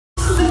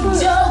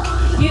joke,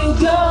 you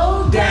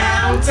go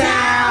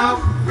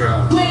downtown.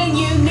 When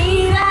you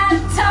need a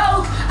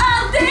toke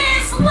of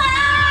this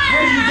life.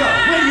 Where you go?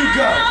 Where you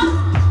go?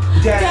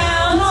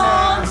 Down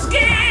on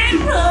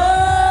Skid Row.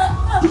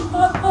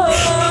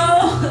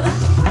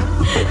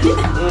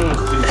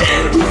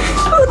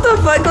 What the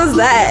fuck was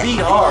that? Beat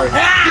hard.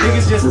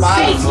 Niggas just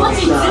Face, what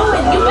you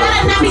doing? You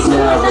better not be doing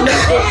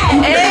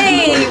nothing.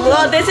 Hey,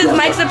 well, this is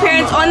Mike's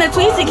appearance on the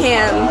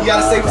TweezyCam. You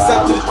gotta say what's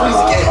up to the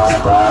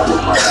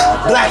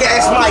TweezyCam. Black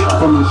ass Mike.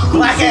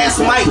 Black ass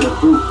Mike.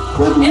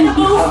 In the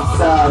booth.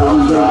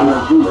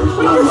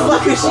 What the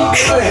fuck is she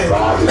doing?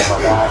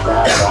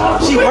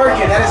 She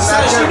working. That is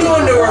not She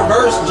doing the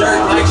reverse jerk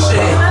like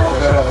shit.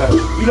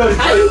 You know the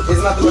jerk is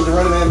nothing but the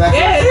running man back.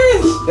 Yeah, it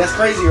is. That's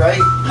crazy, right?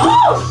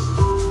 Oh!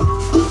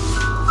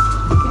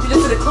 You did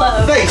it to the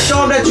club. Hey,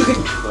 show them that you can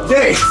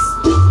dance.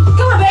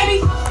 Come on,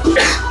 baby.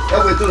 That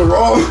went through the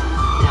wrong.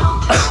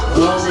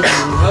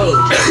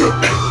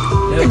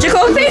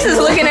 Jacob face is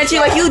looking at you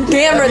like you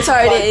damn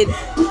retarded.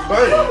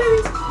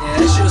 Yeah,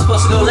 that shit was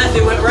supposed to go left,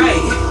 it went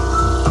right.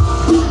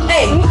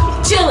 Hey,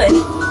 chillin'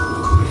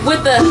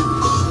 with the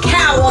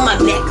cow on my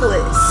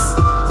necklace.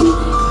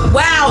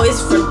 Wow,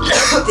 it's for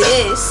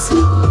this.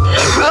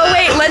 Oh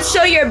wait, let's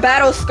show your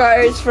battle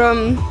scars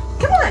from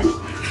Come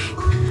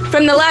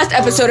on. the last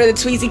episode of the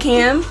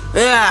TweezyCam.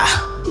 Yeah.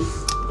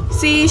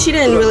 See, she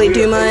didn't really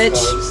do much.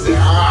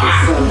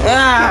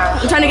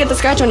 I'm trying to get the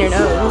scratch on your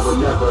nose.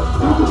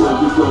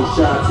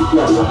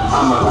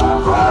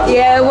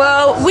 Yeah,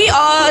 well, we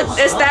all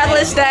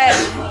established that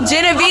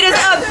Genevita's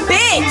a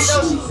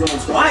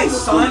bitch.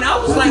 Twice, son. I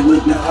was like,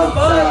 what the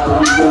fuck?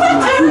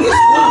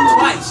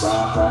 Twice.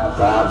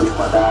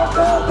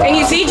 And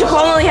you see, Jacob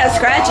only has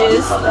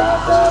scratches.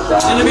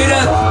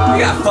 Genevita, we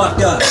got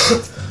fucked up.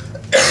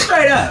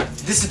 Straight up.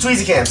 This is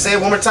TweezyCam. Say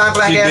it one more time,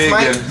 black ass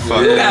Mike.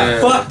 We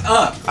got fucked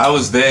up. I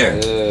was there.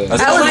 I was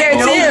there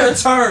too.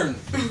 Return.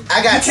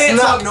 I got You can't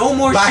talk snubbed no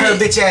more by her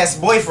shit. bitch ass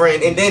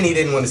boyfriend, and then he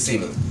didn't want to see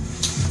me.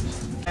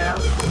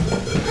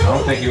 I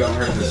don't think you ever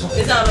heard this one.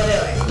 It's on the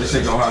way. This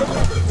shit go hard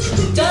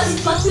though. Just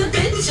fucked the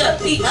bitch up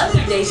the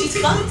other day. She's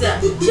fucked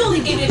up. She only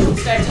gave me a poop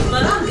scratches,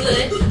 but I'm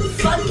good.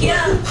 Fuck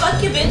yeah.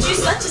 Fuck your bitch. You're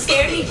such a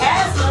scaredy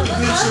ass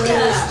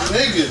motherfucker.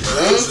 Niggas,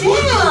 man.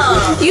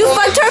 Damn. You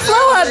fucked her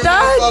flow up,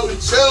 dog. Fucking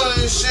chilling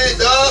and shit,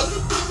 dog.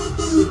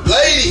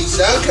 Ladies,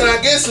 can I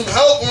get some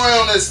help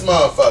around this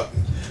motherfucker?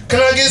 Can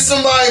I get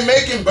somebody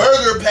making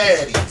burger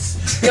patties?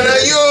 Can I,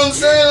 you know what I'm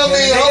saying? I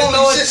mean,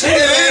 holy shit.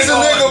 It is a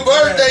nigga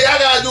birthday. I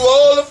gotta do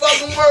all the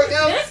fucking work.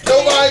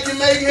 Nobody can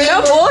make him.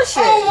 No bullshit.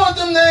 I don't want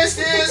them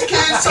nasty ass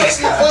kids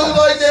touching food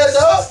like that,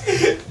 dog.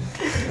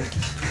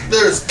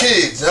 There's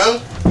kids, huh?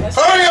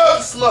 Hurry up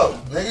and smoke,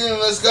 nigga,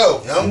 let's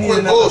go. I'm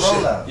quit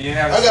bullshit.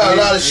 I got a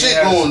lot of shit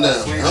going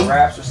down. Sweet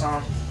raps or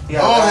something? I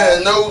don't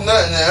have no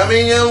nothing. I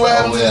mean, you know what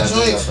happened to the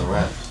drinks?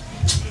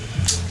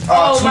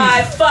 Oh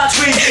my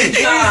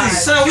fucking god.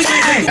 So we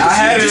I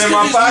had it in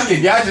my pocket.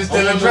 Y'all just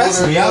didn't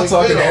address me. Y'all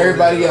talking to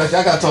everybody else.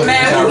 Y'all got talking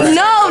to me.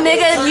 No,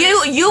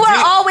 nigga, you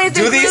are always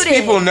Do included. these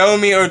people know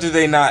me or do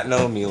they not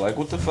know me? Like,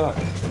 what the fuck?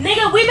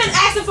 Nigga, we've been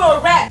asking for a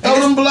rap. Throw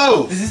them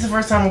blows. This is the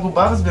first time Uncle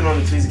Bubba's been on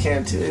the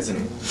TweezyCam too, isn't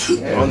it?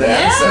 Yeah. On the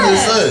Yeah.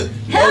 episode.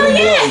 Hell Throw them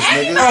yeah, blows, nigga.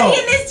 everybody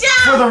in this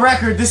For job. the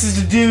record, this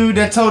is the dude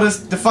that told us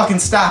to fucking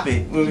stop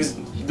it when we was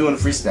doing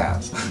the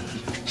freestyles.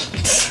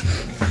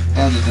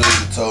 I'm the dude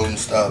that told him to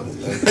stop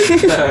it.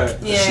 Like,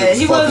 Yeah,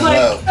 he was fucking like,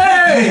 loud.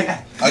 hey.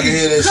 I can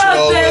hear that shit Cut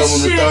all the way that up on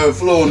the shit. third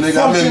floor,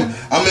 nigga.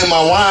 I'm in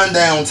my wind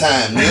down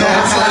time. You know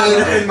what I'm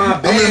saying?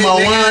 I'm in my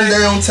wind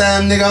down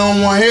time, nigga. I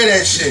don't want to hear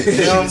that shit.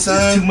 You know what I'm It's too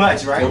saying?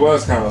 much, right? It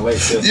was kind of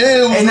late, too. Yeah,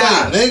 it was Hey, nah,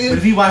 late, but nigga.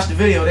 if you watch the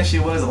video, that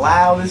shit was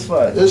loud as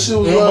fuck. That shit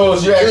was You know,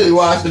 loud. you actually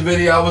watched the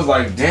video. I was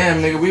like,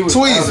 damn, nigga, we was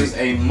Tweezy.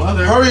 a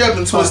mother. Hurry up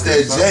and twist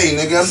that J,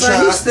 nigga. I'm Son,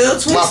 trying. he's still My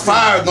twisting.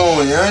 fire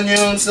going, you know what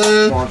I'm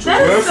saying?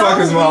 Where the fuck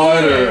is my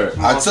lighter?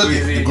 I took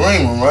it, the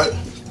green one, right?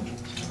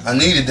 I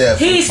needed that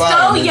for He the fire,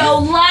 stole nigga. your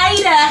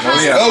lighter. How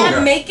yeah. does Oh.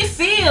 that make you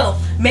feel?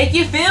 Make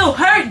you feel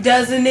hurt,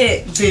 doesn't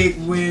it? Big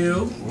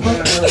Will.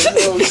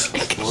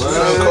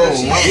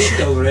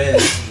 over there.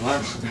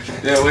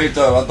 Yeah, what you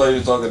thought? I thought you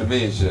were talking to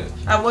me and shit.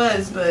 I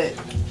was, but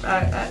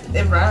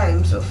it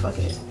rhymed, so fuck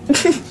it. It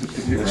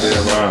did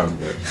rhyme,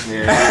 but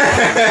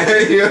yeah.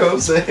 You know what I'm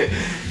saying?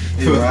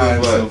 It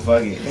rhymes, so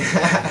fuck it.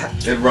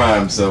 It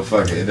rhymes, so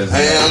fuck it. It doesn't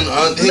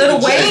matter. Little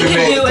Wayne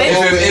can do it.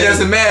 It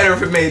doesn't matter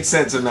if it made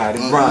sense or not. It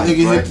rhymes,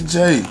 Nigga right? hit the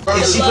J.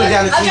 Yeah, she put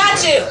down the I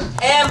got you.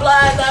 And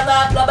blah blah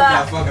blah blah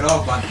Got blah. fucking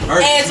off by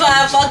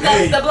Antoine fucked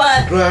up the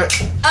blunt.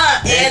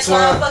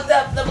 Antoine fucked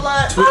up the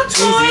blunt.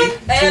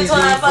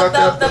 Antoine fucked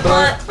up the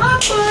blunt.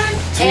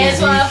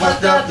 Antoine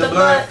fucked up the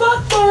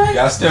blunt.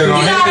 Y'all still You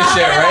gonna hit gotta this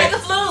shit, hold it like right? a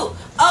flute.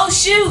 Oh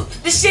shoot,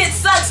 the shit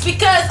sucks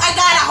because I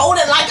gotta hold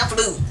it like a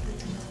flute.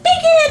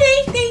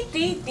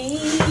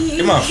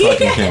 Come on,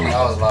 fucking king.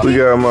 We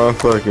got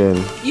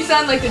motherfucking You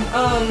sound like the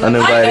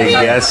uninvited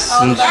guests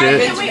and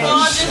shit.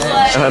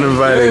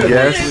 Uninvited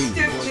guests.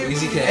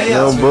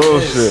 No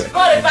bullshit.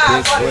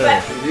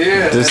 45.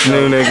 Yeah. This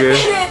new nigga.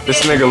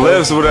 This nigga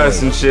lives with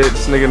us and shit.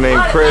 This nigga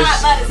named Chris.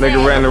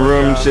 Nigga ran the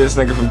room and shit. This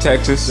nigga from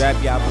Texas. Word,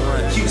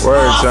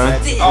 son.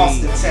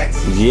 Austin,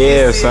 Texas.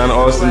 Yeah, son.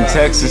 Austin,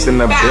 Texas in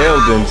the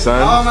building,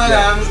 son. Oh my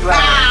God,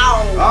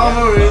 I'm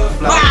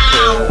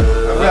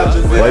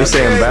Why you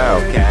saying bow?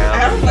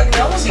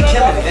 She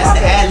killing it. That's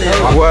the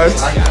ad-lib. What?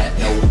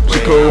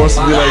 Chico wants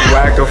to be like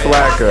Wacka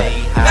Flacka.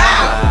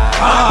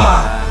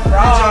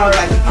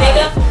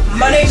 Nigga,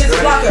 my name is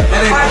Flocka.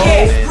 I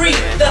can't breathe.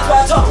 That's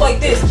why I talk like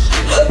this.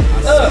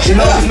 She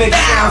always makes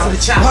sounds of the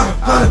chopper.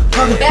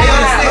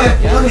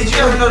 Did you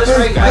ever notice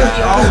Drake? Like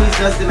he always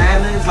does the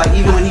ad-libs. Like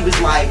even when he was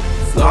like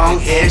long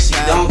hair, she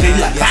don't care.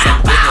 He like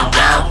bow bow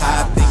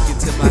bow.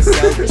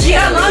 She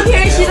got long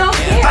hair and she don't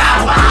care.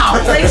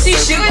 Like she's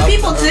shooting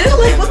people too?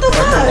 Like what the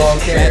fuck?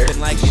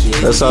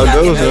 That's how it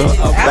goes, yo.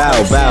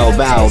 Bow, bow,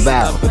 bow,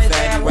 bow.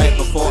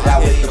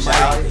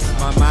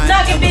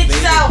 Knocking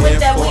bitches out with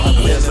that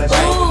weed.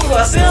 Ooh,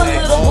 I feel a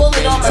little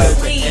bullet on my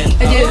sleeve.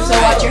 I do, so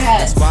watch your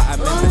head. Ooh,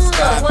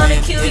 I wanna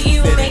kill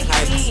you and make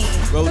you leave.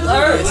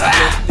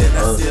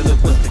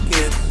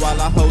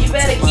 You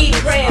better keep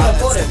praying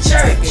before the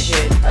church.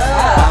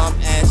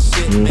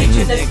 Bitch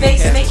in the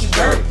face and make you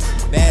burp.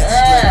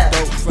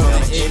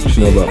 What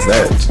you know about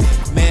that?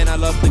 Man, I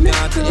love the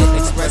ganja,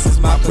 it expresses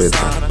my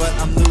persona, but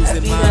I'm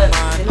losing my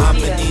mind. I'm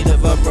in need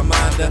of a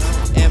reminder.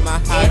 Am I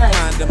high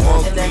kinda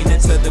more green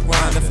into the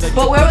grinder?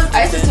 But where was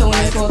Isotone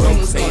when this whole thing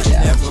was going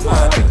down?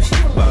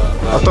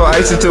 I thought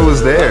Isotone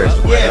was there.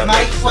 Yeah,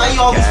 Mike, why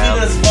you always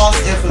feeding us false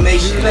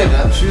information?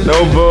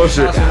 No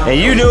bullshit. And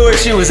you knew where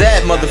she was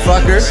at,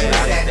 motherfucker.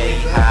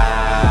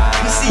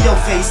 See your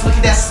face, look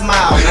at that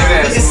smile. We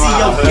can see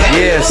your gap.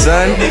 Yeah,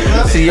 son.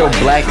 See your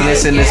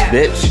blackness in this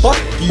bitch. Fuck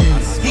you.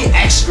 He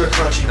extra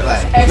crunchy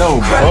black.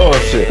 No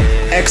bullshit.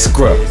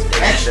 Extra.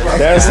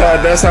 That's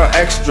how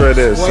extra it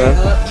is, son.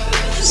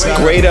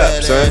 Straight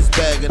up, son.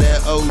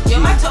 Yo,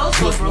 my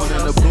toes look real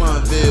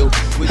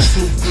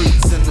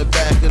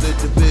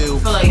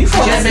You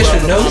just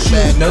mentioned no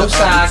shoes, no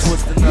socks.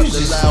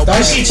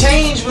 But she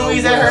changed when we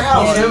was at her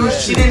house.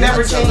 She didn't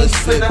ever change,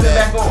 put nothing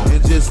back on.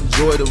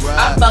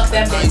 I fucked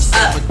that bitch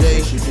up.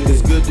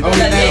 I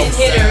didn't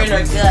hit her in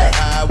her gut.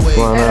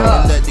 Why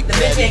not? The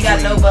bitch ain't got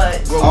no butt.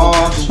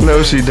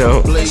 No, she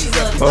don't.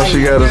 All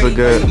she got is a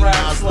gut.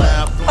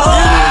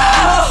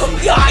 Oh,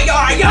 yeah,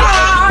 yeah,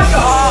 yeah,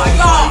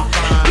 yeah.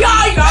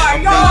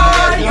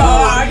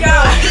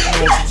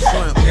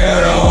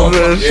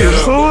 That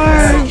shit's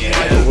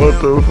hilarious. What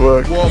the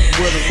fuck?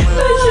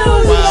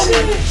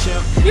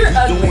 You're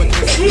ugly.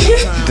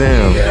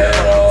 Damn.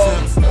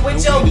 With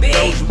your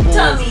big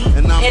tummy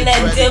and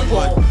that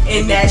dimple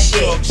and that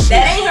shit.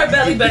 That ain't her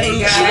belly button,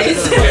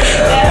 guys.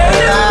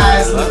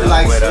 Eyes look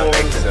like Them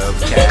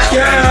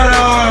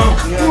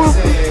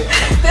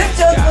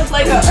jokes look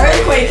like an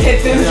earthquake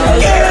hit them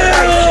jokes.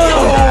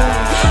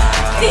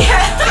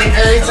 and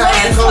every time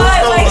I go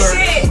like over,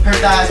 her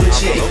thighs would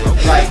shake.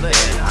 Like,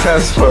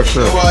 That's fucked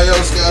up. Why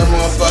else got a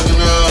motherfucking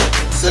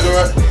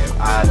cigarette?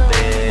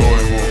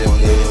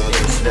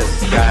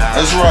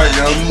 That's right,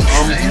 yo.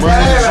 I'm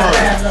running the truck.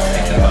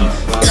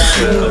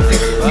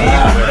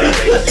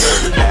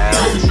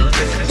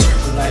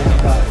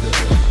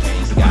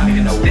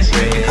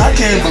 I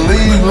can't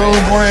believe Lil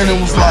Brandon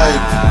was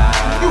like,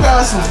 you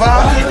got some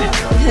vodka?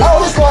 I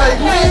was like,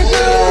 man,